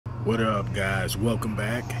What up, guys? Welcome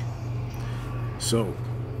back. So,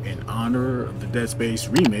 in honor of the Dead Space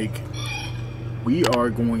remake, we are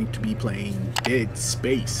going to be playing Dead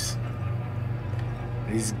Space.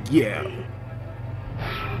 Let's go.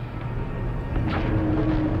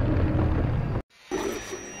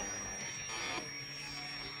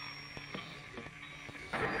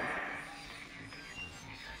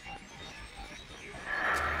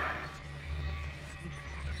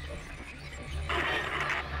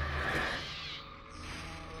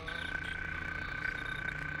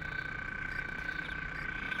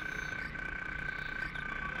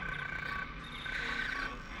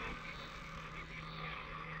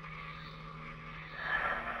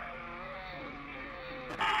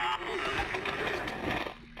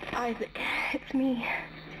 Isaac, it's me.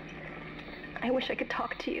 I wish I could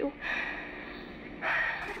talk to you.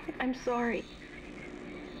 I'm sorry.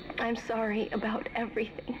 I'm sorry about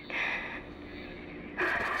everything.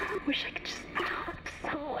 I wish I could just talk to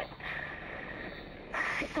someone.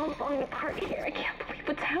 It's all falling apart here. I can't believe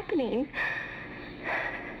what's happening.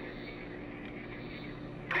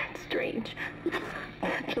 It's strange.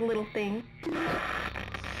 Such a little thing.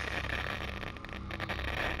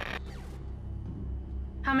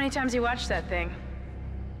 How many times you watched that thing?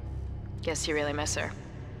 Guess you really miss her.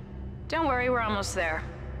 Don't worry, we're almost there.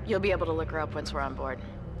 You'll be able to look her up once we're on board.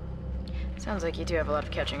 Sounds like you do have a lot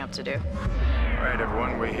of catching up to do. All right,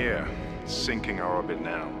 everyone, we're here. Sinking our orbit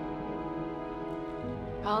now.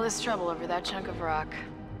 All this trouble over that chunk of rock.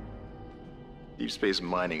 Deep space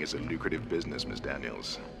mining is a lucrative business, Ms.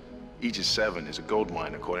 Daniels. Aegis 7 is a gold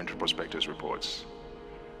mine according to prospectors' reports.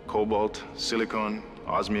 Cobalt, silicon,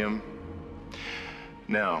 osmium.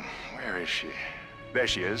 Now, where is she? There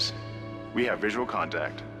she is. We have visual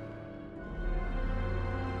contact.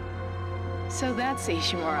 So that's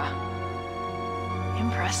Ishimura.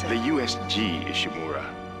 Impressive. The USG Ishimura.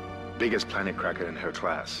 Biggest planet cracker in her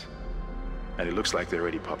class. And it looks like they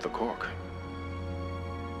already popped the cork.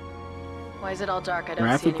 Why is it all dark? I don't see any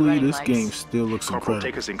Graphically, running this lights. game still looks Corporal, incredible.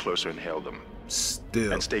 take us in closer and hail them.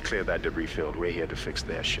 Still. And stay clear of that debris field. We're here to fix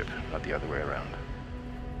their ship, not the other way around.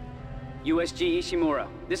 USG Ishimura,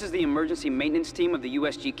 this is the emergency maintenance team of the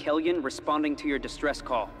USG Kellyan responding to your distress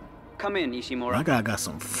call. Come in, Ishimura. My guy got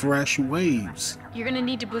some fresh waves. You're gonna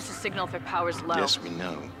need to boost the signal if it power's low. Yes, we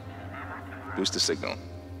know. Boost the signal.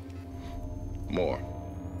 More.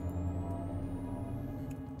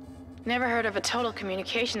 Never heard of a total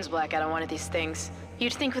communications blackout on one of these things.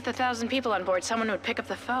 You'd think with 1,000 people on board, someone would pick up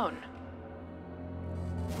the phone.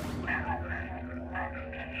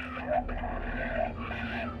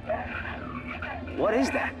 What is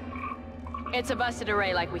that? It's a busted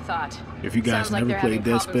array like we thought. If you guys Sounds like never they're played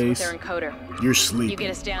having Dead problems with Space, their encoder. you're sleeping. You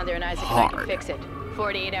get us down there and Isaac Clarke can hard. fix it.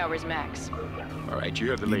 48 hours max. All right, you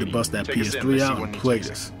heard the Need lady. to bust that Take us in. PS3 Let's see out what and needs play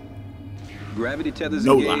fixing. this. Gravity tethers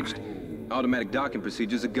No engaged. lie. Automatic docking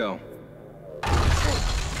procedures a go.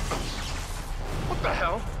 What the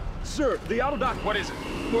hell? Sir, the auto dock. What is it?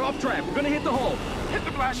 We're off track. We're gonna hit the hull. Hit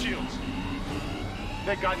the blast shields.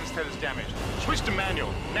 Their guidance tether's damaged. Switch to manual,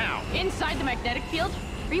 now. Inside the magnetic field?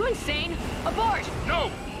 Are you insane? Abort! No!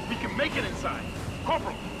 We can make it inside.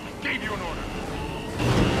 Corporal, I gave you an order.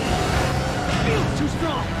 Field's too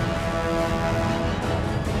strong.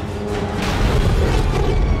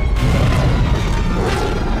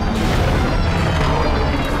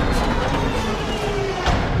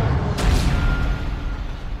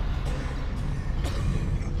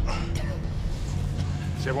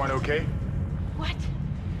 Is everyone okay? What?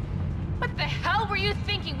 What the hell were you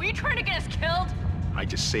thinking? Were you trying to get us killed? I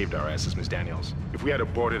just saved our asses, Miss Daniels. If we had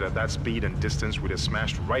aborted at that speed and distance, we'd have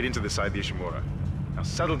smashed right into the side of the Ishimura. Now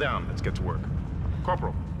settle down, let's get to work.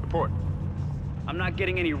 Corporal, report. I'm not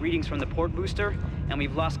getting any readings from the port booster, and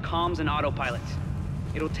we've lost comms and autopilot.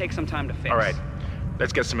 It'll take some time to fix. All right,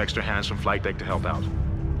 let's get some extra hands from flight deck to help out.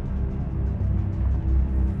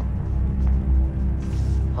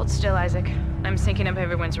 Hold still, Isaac. I'm syncing up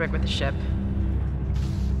everyone's rig with the ship.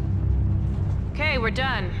 Okay, we're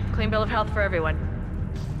done. Clean bill of health for everyone.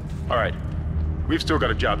 All right, we've still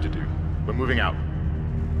got a job to do. We're moving out.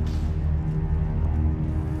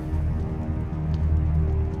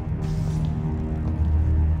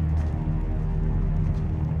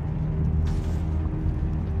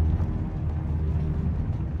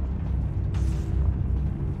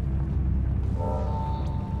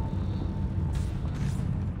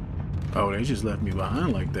 Oh, they just left me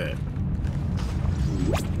behind like that.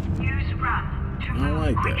 Use run to I don't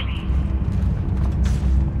like that. quickly.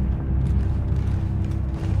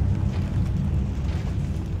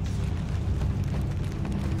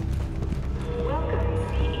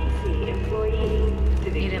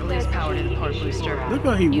 You didn't lose power to the port booster. Look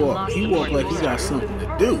how he You walk. lost He the walk like he booster. got something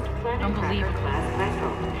to do. Unbelievable.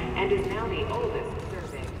 And is now the oldest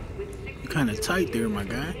serving with 60 Kind of tight there, my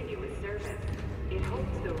guy. continuous service. It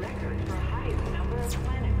holds the record for highest number of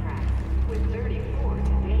planet cracks with 34 to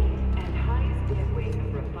date and highest dead weight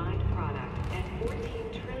of refined product at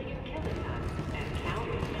 14 trillion kilotons and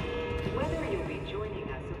counting. Whether you'll be joining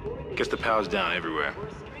us aboard the Guess the power's down everywhere.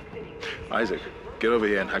 Isaac, get over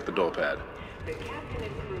here and hack the door pad. the captain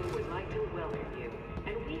and crew would like to welcome you,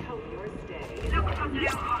 and we hope your stay is Look for blue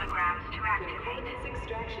holograms to activate. this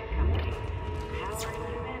extraction company,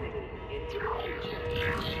 powering humanity into the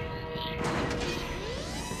future.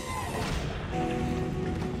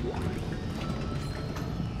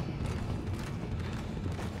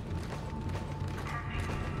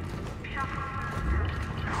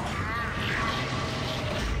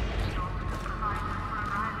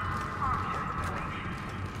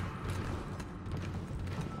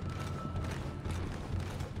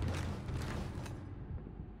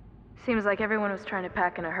 Seems like everyone was trying to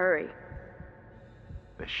pack in a hurry.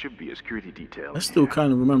 There should be a security detail. I still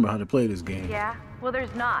kind of remember how to play this game, Yeah? Well,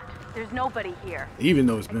 there's not. There's nobody here. even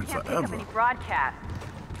though it's been Can't pick up forever. any broadcast.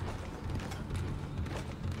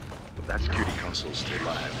 But that security console's still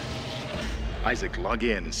live. Isaac, log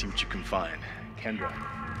in and see what you can find. Kendra,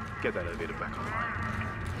 get that elevator back online.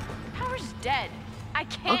 Power's dead. I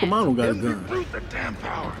can't. How come I don't got a gun? Root the damn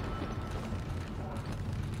power.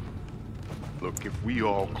 Look, if we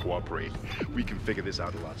all cooperate, we can figure this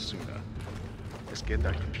out a lot sooner. Let's get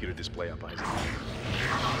that computer display up, Isaac. Use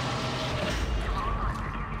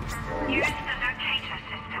the locator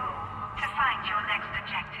system to find your next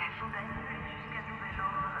objective.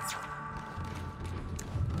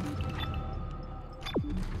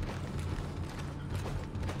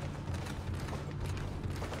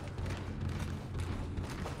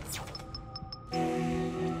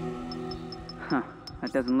 Huh,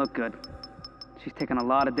 that doesn't look good. She's taken a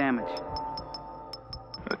lot of damage.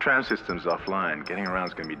 The tram system's offline. Getting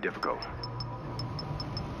around's gonna be difficult.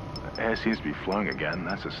 The air seems to be flowing again.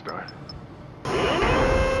 That's a start.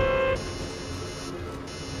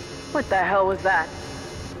 What the hell was that?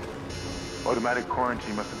 Automatic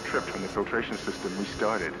quarantine must have tripped when the filtration system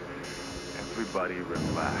restarted. Everybody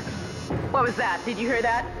relax. What was that? Did you hear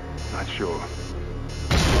that? Not sure.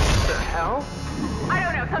 What the hell? I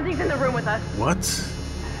don't know. Something's in the room with us. What?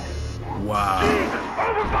 Wow.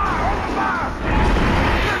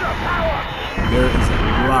 There is a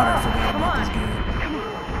lot I forgot about this game.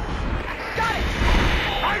 Got it!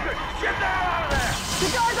 Isaac, get the hell out of there! The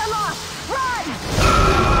door's unlocked! Run!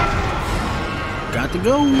 Got to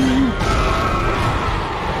go.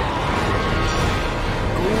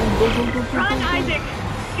 Go. Run, Isaac!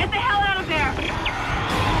 Get the hell out of there!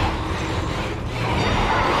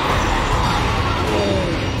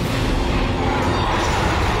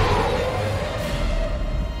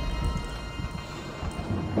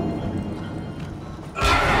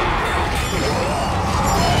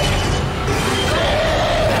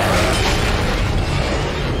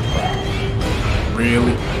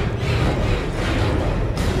 Really?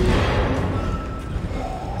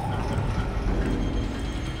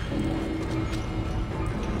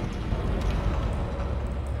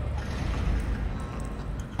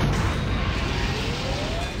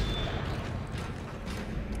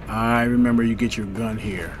 I remember you get your gun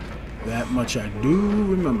here. That much I do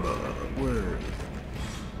remember. Word.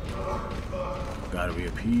 Gotta be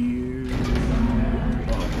up here.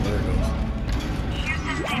 Oh, there it goes. Use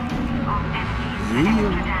the tips of enemies for Yeah.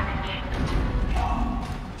 extra damage.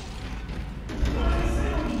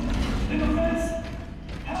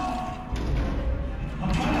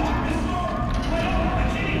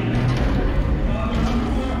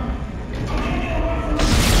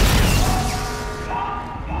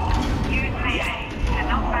 Use melee to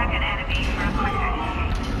knock back an enemy for a quicker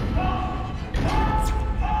escape.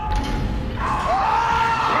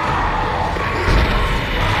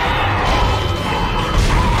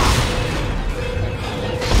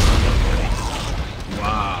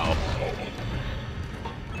 Wow.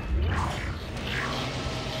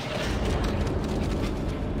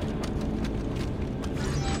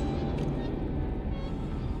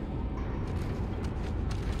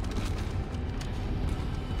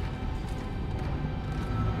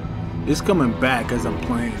 It's coming back as I'm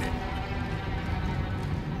playing it.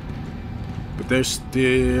 But there's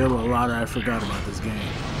still a lot I forgot about this game.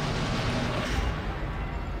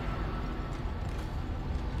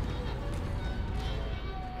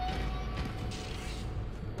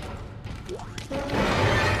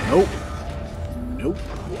 Nope. Nope.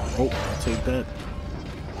 Oh, I'll take that.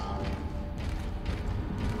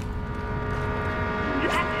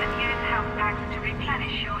 Captain use health packs to replenish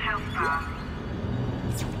health bar.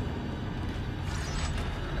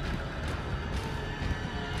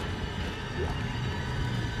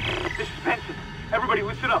 This is Benson. Everybody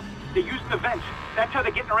listen up. They're using the vents. That's how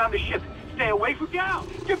they're getting around the ship. Stay away from down.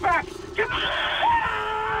 Get back. Get back.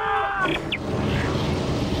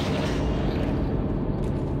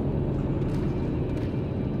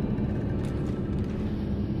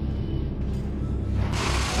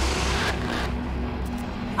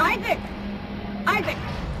 Isaac! Isaac!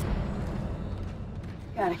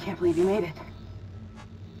 God, I can't believe you made it.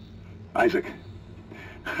 Isaac,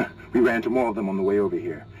 we ran into more of them on the way over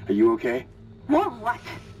here. Are you okay? More what?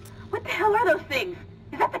 What the hell are those things?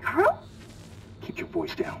 Is that the crew? Keep your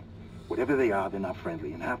voice down. Whatever they are, they're not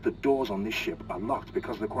friendly, and half the doors on this ship are locked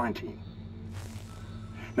because of the quarantine.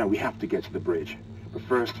 Now, we have to get to the bridge. But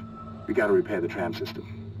first, we gotta repair the tram system.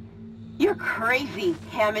 You're crazy,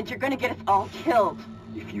 Hammond. You're gonna get us all killed.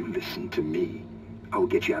 If you listen to me, I will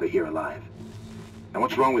get you out of here alive. Now,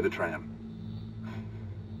 what's wrong with the tram?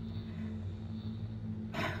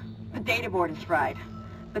 The data board is fried,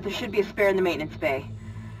 but there should be a spare in the maintenance bay.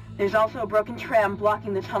 There's also a broken tram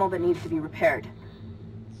blocking the tunnel that needs to be repaired.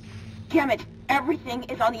 Damn it! Everything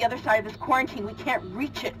is on the other side of this quarantine. We can't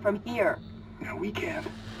reach it from here. No, we can't.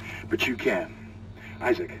 But you can.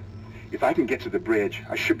 Isaac, if I can get to the bridge,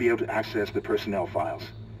 I should be able to access the personnel files.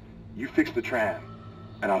 You fix the tram,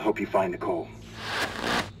 and I'll help you find Nicole.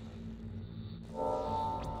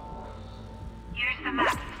 Use the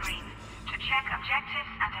map screen to check objectives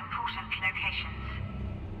and important locations.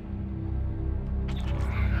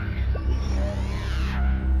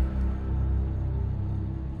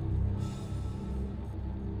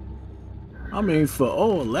 I mean, for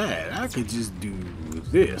all that, I could just do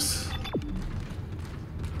this.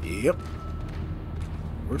 Yep.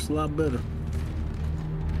 Works a lot better.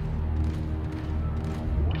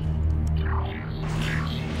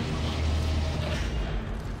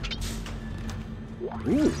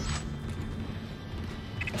 Ooh.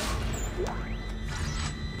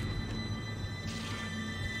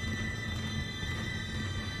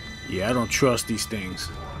 Yeah, I don't trust these things.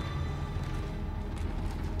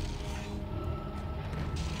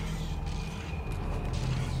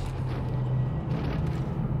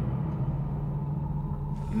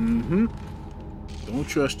 Mm-hmm. Don't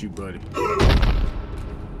trust you, buddy.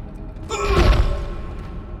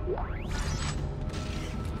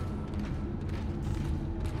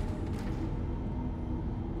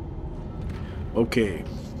 Okay,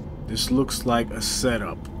 this looks like a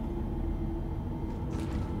setup.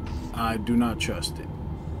 I do not trust it.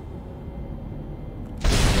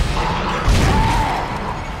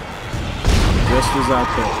 Just as I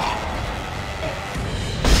thought.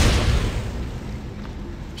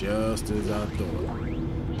 Just as I thought.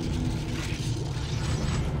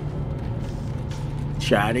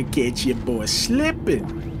 Try to catch your boy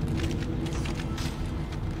slipping.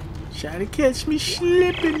 Try to catch me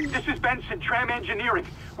slipping. This is Benson, Tram Engineering.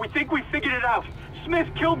 We think we figured it out. Smith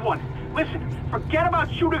killed one. Listen, forget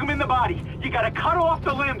about shooting him in the body. You gotta cut off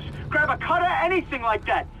the limbs. Grab a cutter, anything like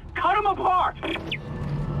that. Cut him apart.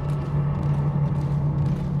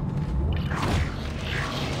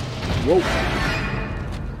 Whoa.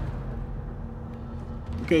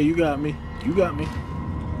 Okay, you got me. You got me.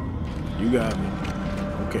 You got me.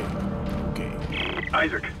 Okay. Okay.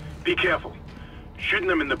 Isaac, be careful. Shooting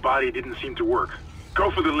them in the body didn't seem to work.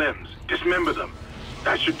 Go for the limbs. Dismember them.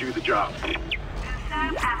 That should do the job. Conserve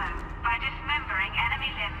ammo by dismembering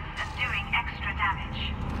enemy limbs and doing extra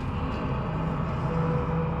damage.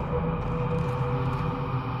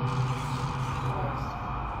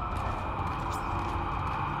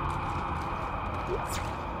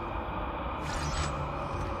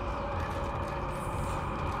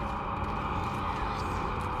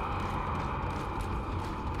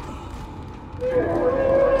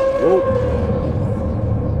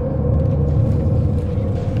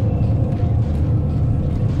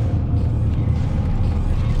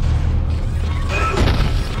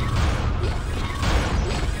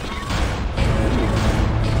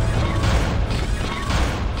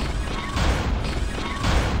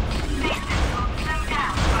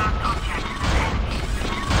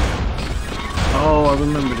 I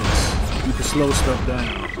remember this. You can slow stuff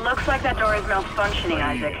down. Looks like that door is malfunctioning,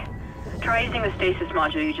 Isaac. Try using the stasis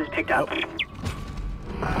module you just picked up.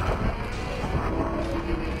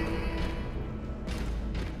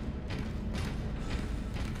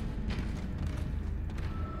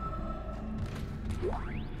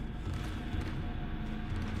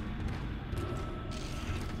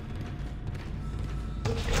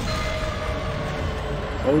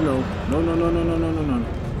 Oh no. No, no, no, no, no, no, no, no.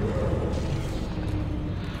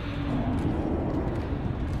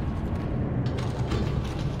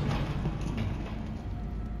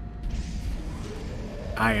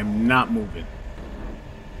 I am not moving.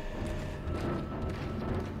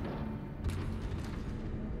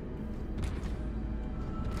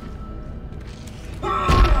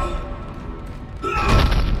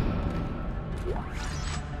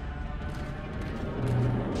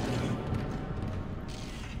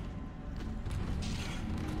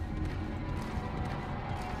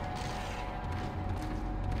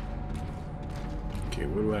 Okay,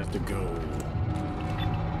 where do I have to go?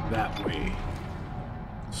 That way.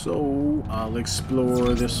 So I'll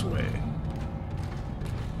explore this way.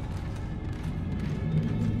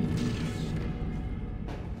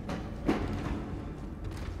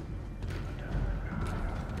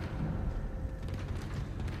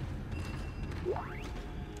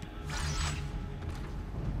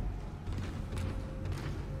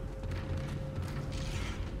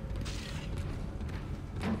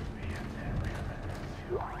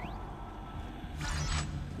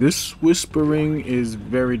 This whispering is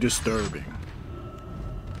very disturbing.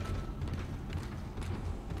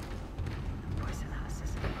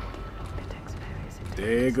 There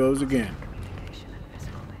it goes again.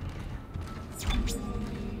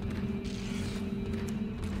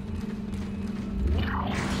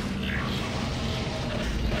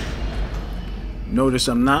 Notice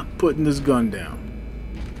I'm not putting this gun down.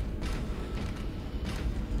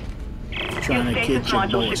 Trying to Stasis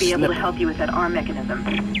module should be able to help you with that arm mechanism.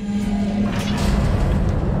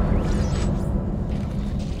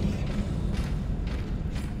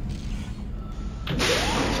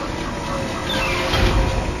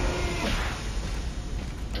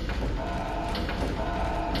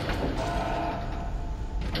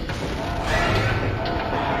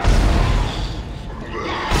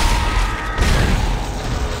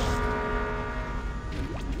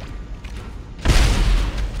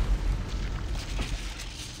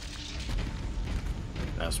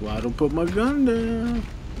 That's why I don't put my gun down.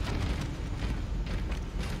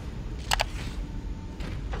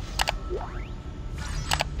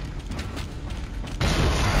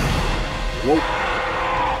 Whoa.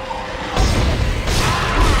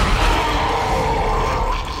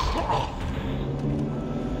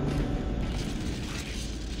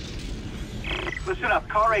 Listen up,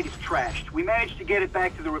 car 8 is trashed. We managed to get it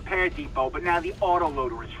back to the repair depot, but now the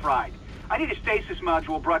autoloader is fried. I need a stasis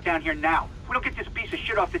module brought down here now. If we don't get this piece of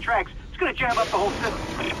shit off the tracks, it's gonna jam up the whole system.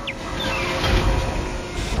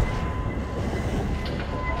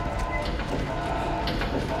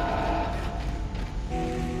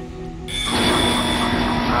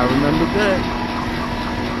 I remember that.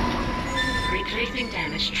 Replacing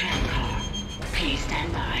damaged tram car. Please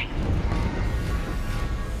stand by.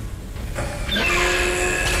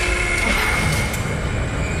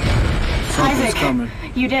 Something's Isaac, coming.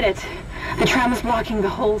 You did it. The tram is blocking the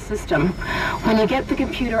whole system. When you get the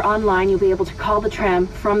computer online, you'll be able to call the tram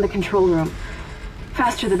from the control room.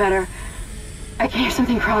 Faster the better. I can hear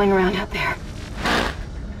something crawling around out there.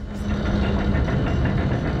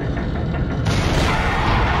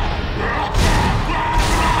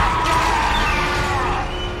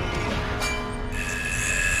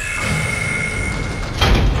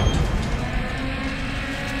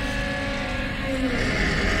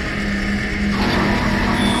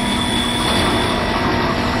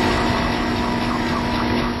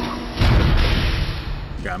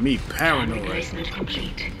 Got me paranoid. Replacement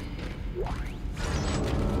complete.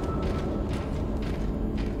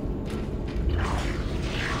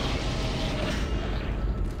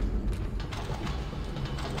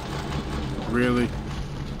 Really?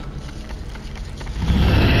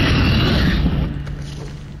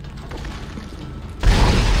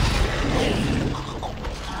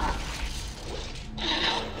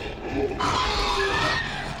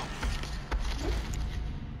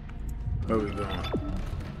 Where we going?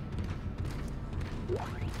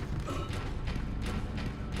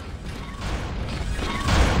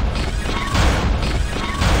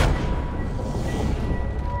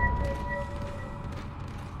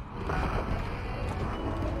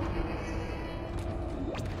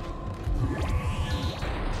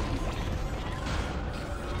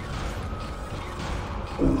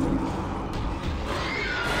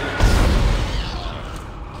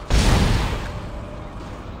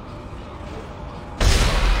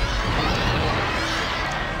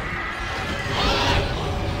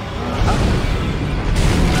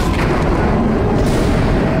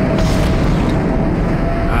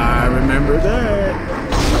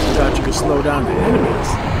 Slow down the enemies.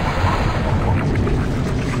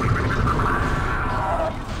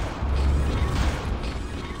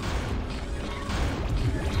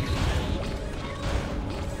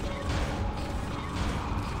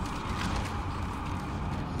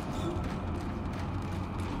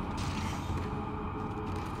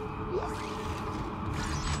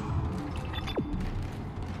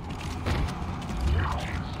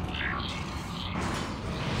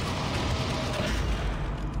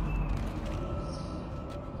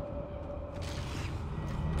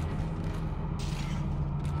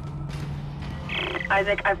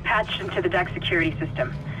 Isaac, I've patched into the deck security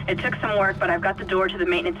system. It took some work, but I've got the door to the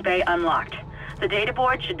maintenance bay unlocked. The data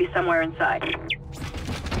board should be somewhere inside.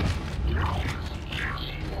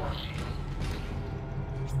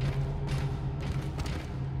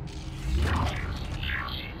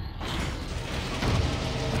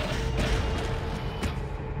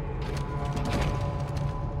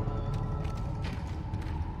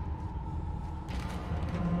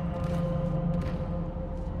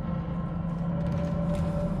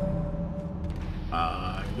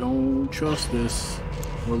 I don't trust this.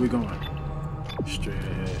 Where are we going? Straight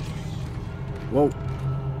ahead. Whoa.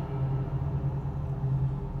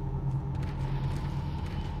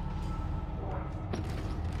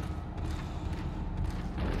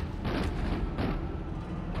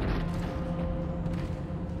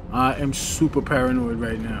 I am super paranoid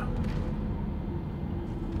right now.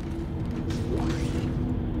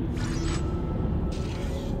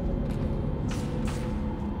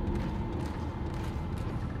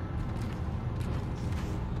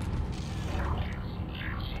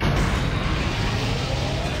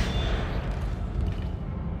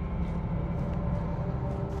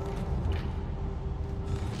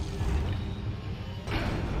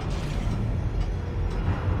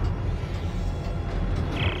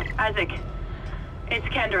 Isaac, it's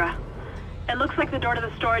Kendra. It looks like the door to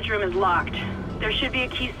the storage room is locked. There should be a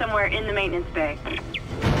key somewhere in the maintenance bay.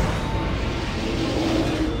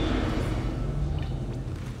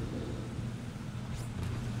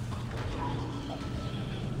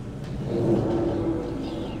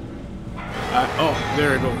 Oh,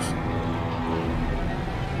 there it goes.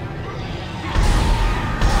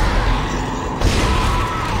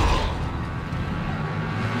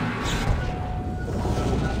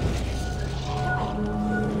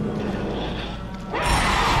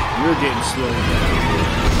 You're getting slowed down.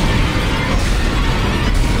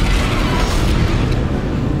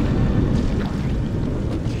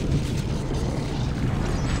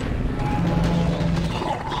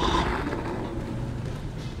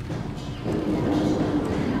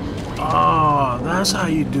 Oh, that's how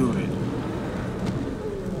you do it.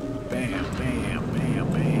 Bam, bam, bam,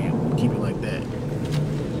 bam. Keep it like that.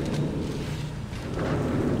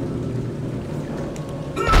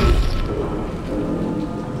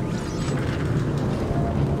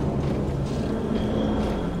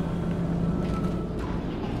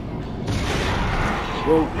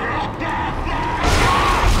 Whoa.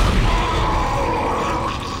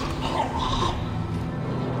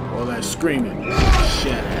 All that screaming.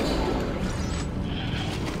 Shit.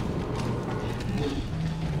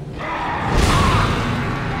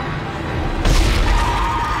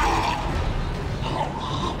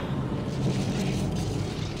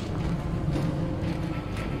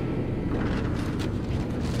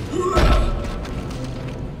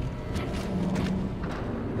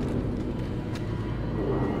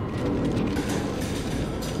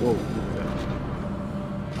 Whoa.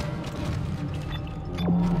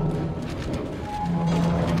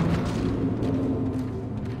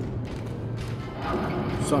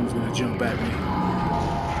 Something's gonna jump at me.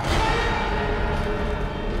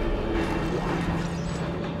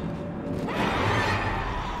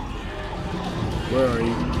 Where are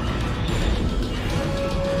you?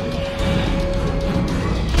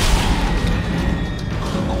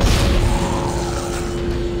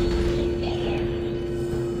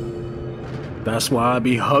 That's why I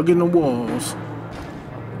be hugging the walls.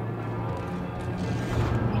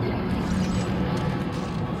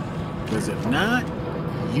 Because if not,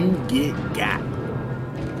 you get got.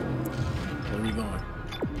 Where are we going?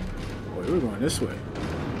 Wait, we're going this way.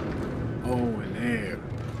 Oh, and there.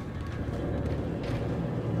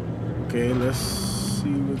 Okay, let's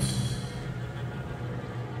see what's...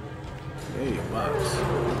 Hey, box.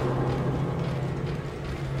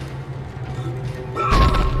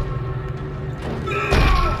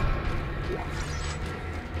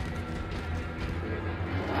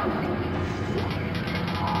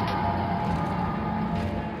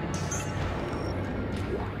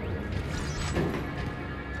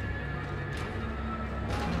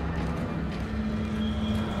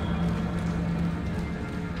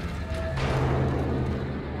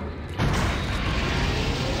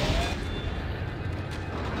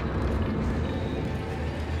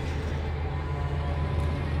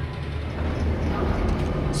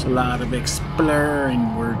 It's a lot of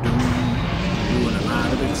exploring we're doing. Doing a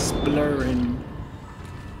lot of exploring.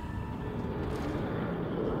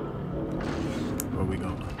 Where are we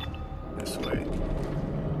going? This way.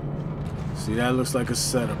 See, that looks like a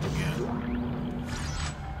setup again.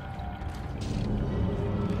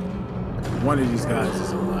 One of these guys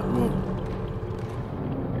is a lot. Whoa.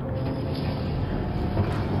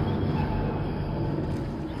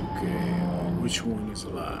 which one is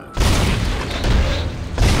alive.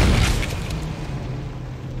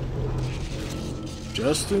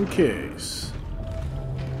 Just in case.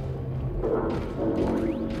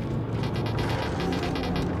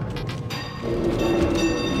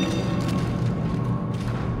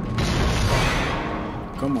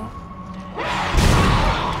 Come on.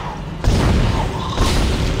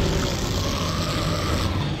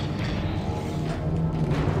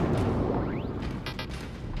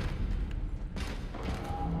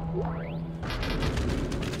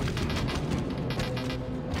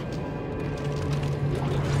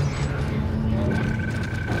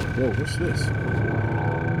 Whoa, what's this?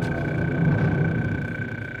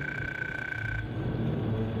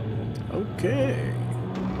 Okay.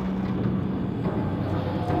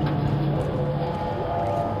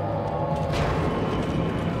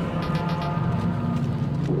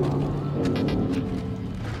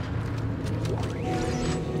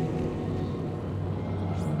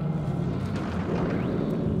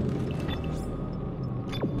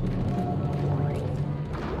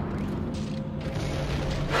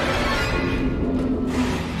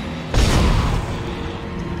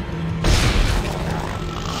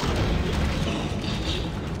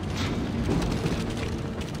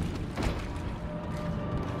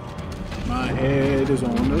 My head is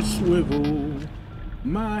on a swivel.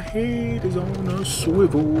 My head is on a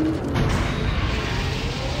swivel.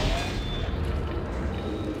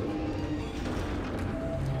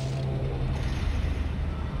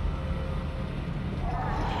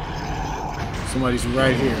 Somebody's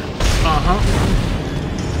right here. Uh-huh.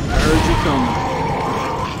 I heard you coming.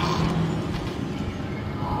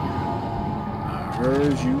 I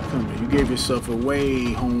heard you coming. You gave yourself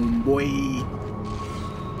away, homeboy.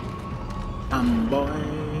 Boy.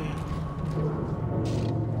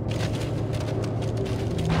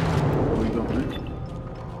 Where are we going?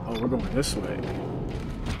 Oh, we're going this way.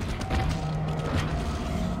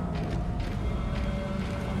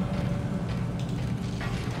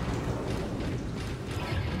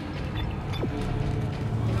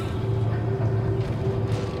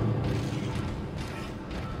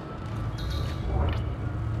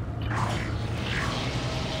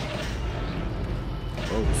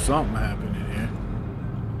 Oh, something happened in here.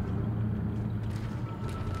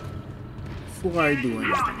 Before I do anything,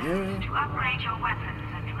 yeah. To upgrade your weapons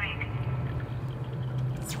and rig.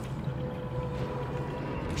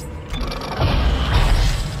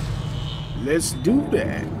 Let's do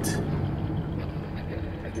that.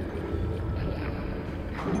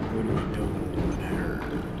 What do we do here?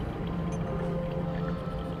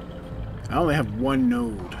 I only have one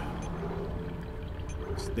node.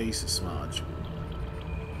 Stasis module.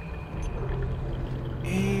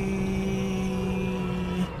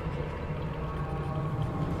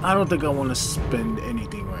 I don't think I want to spend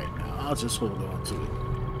anything right now. I'll just hold on to it.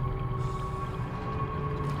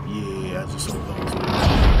 Yeah, I'll just hold on to it.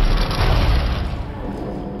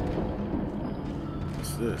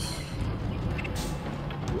 What's this?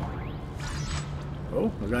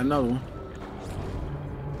 Oh, I got another one.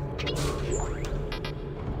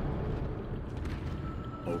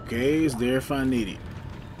 Okay, it's there if I need it.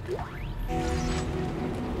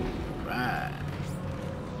 Right.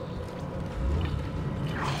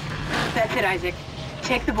 That's it, Isaac.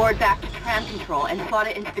 Take the board back to tram control and slot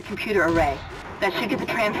it into the computer array. That should get the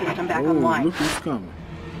tram system back online. Look who's coming.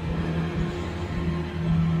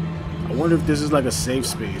 I wonder if this is like a safe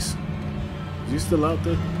space. Is he still out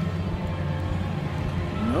there?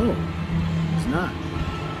 No, he's not.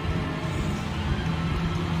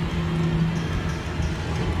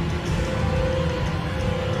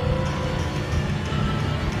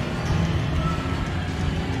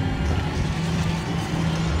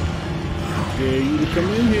 Dare you to come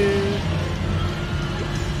in here.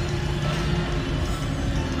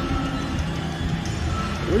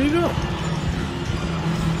 Where'd he go?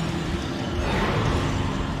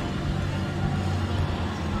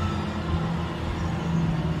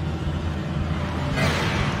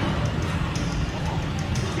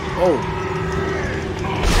 Oh.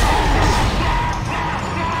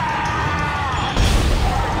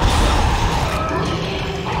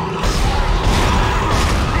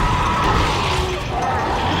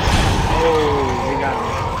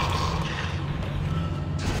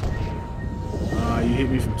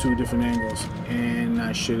 Two different angles, and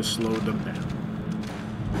I should have slowed them down.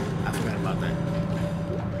 I forgot about that.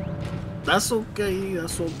 That's okay,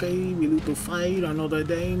 that's okay. We need to fight another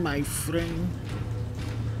day, my friend.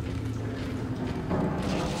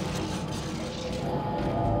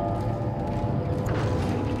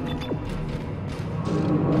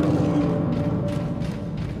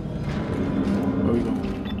 Where we going?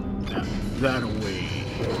 That way.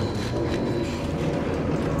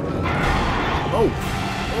 Oh!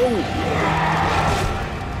 Oh!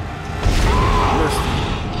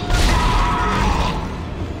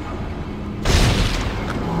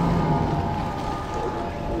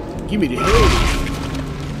 Missed. Give me the head.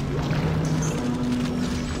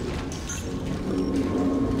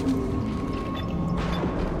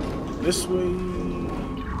 This way.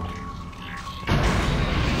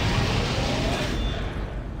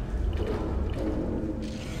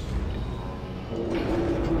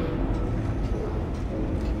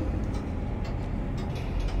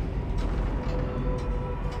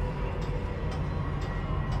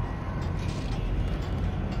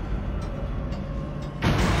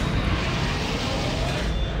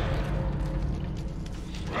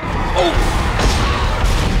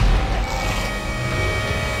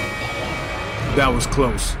 That was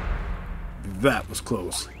close. That was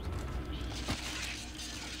close.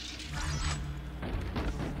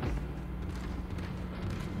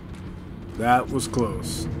 That was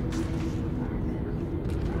close.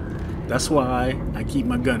 That's why I keep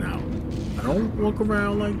my gun out. I don't walk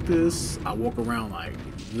around like this. I walk around like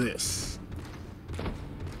this.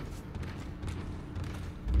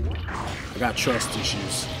 I got trust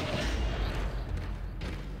issues.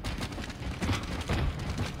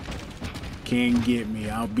 Can't get me,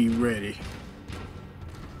 I'll be ready.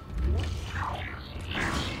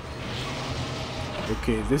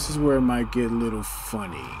 Okay, this is where it might get a little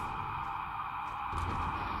funny.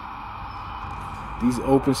 These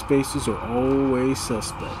open spaces are always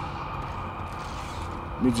suspect.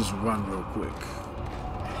 Let me just run real quick.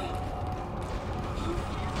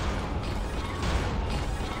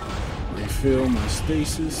 Refill my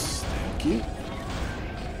stasis, thank you.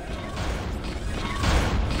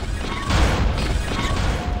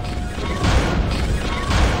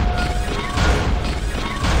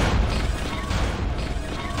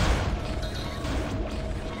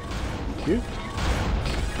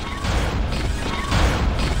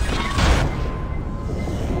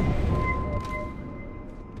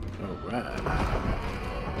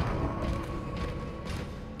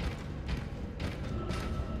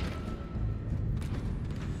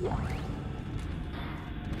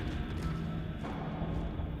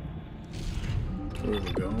 Where are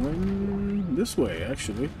we going? This way,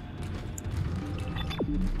 actually.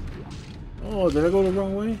 Oh, did I go the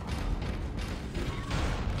wrong way?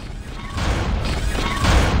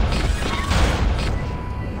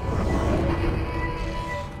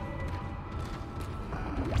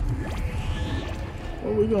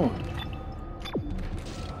 Where are we going?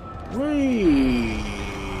 Wait!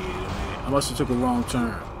 I must have took a wrong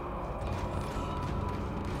turn.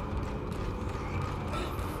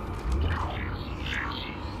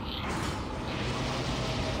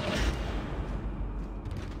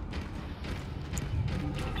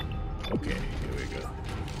 Okay, here we go.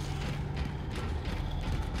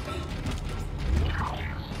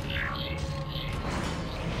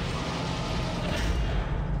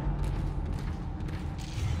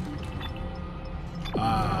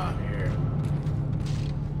 Ah, here.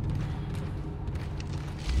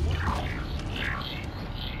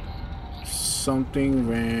 Something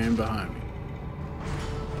ran behind me.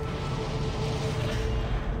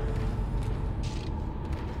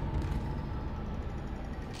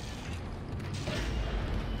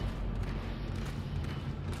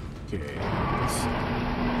 Okay, let's see.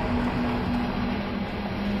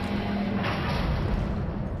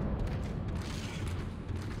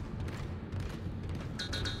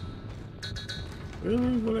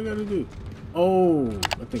 Really? What I gotta do? Oh,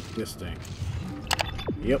 I think this thing.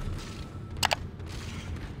 Yep.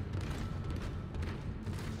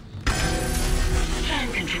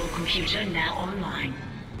 Plan control computer now online.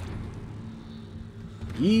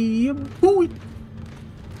 Yeah, boy.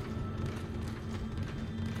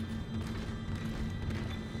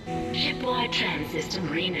 Shipwide tram system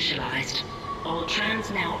reinitialized. All trams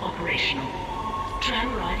now operational.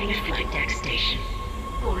 Tram arriving at flight deck station.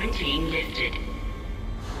 Quarantine lifted.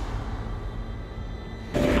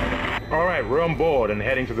 All right, we're on board and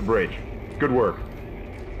heading to the bridge. Good work.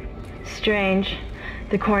 Strange.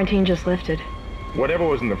 The quarantine just lifted. Whatever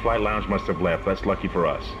was in the flight lounge must have left. That's lucky for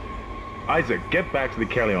us. Isaac, get back to the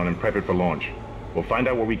Kellion and prep it for launch. We'll find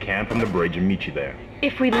out what we can from the bridge and meet you there.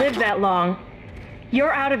 If we live that long,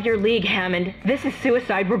 you're out of your league, Hammond. This is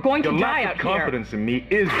suicide. We're going to die out here. Your lack of confidence in me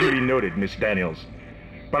is duly noted, Miss Daniels.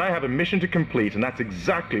 But I have a mission to complete, and that's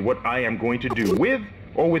exactly what I am going to do, with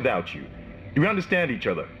or without you. Do we understand each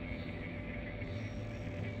other?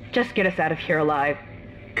 Just get us out of here alive.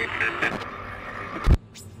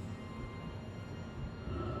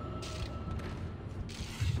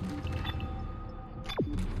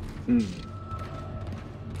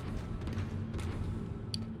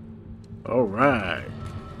 All right.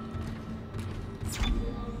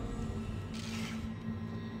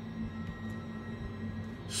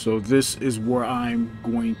 So this is where I'm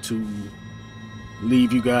going to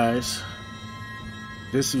leave you guys.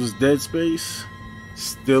 This was Dead Space.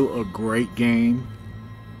 Still a great game.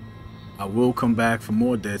 I will come back for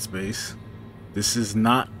more Dead Space. This is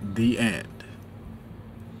not the end.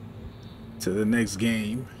 To the next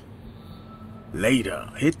game. Later.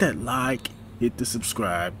 Hit that like. Hit the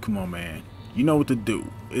subscribe. Come on, man. You know what to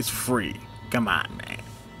do. It's free. Come on, man.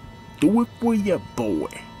 Do it for your boy.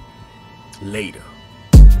 Later.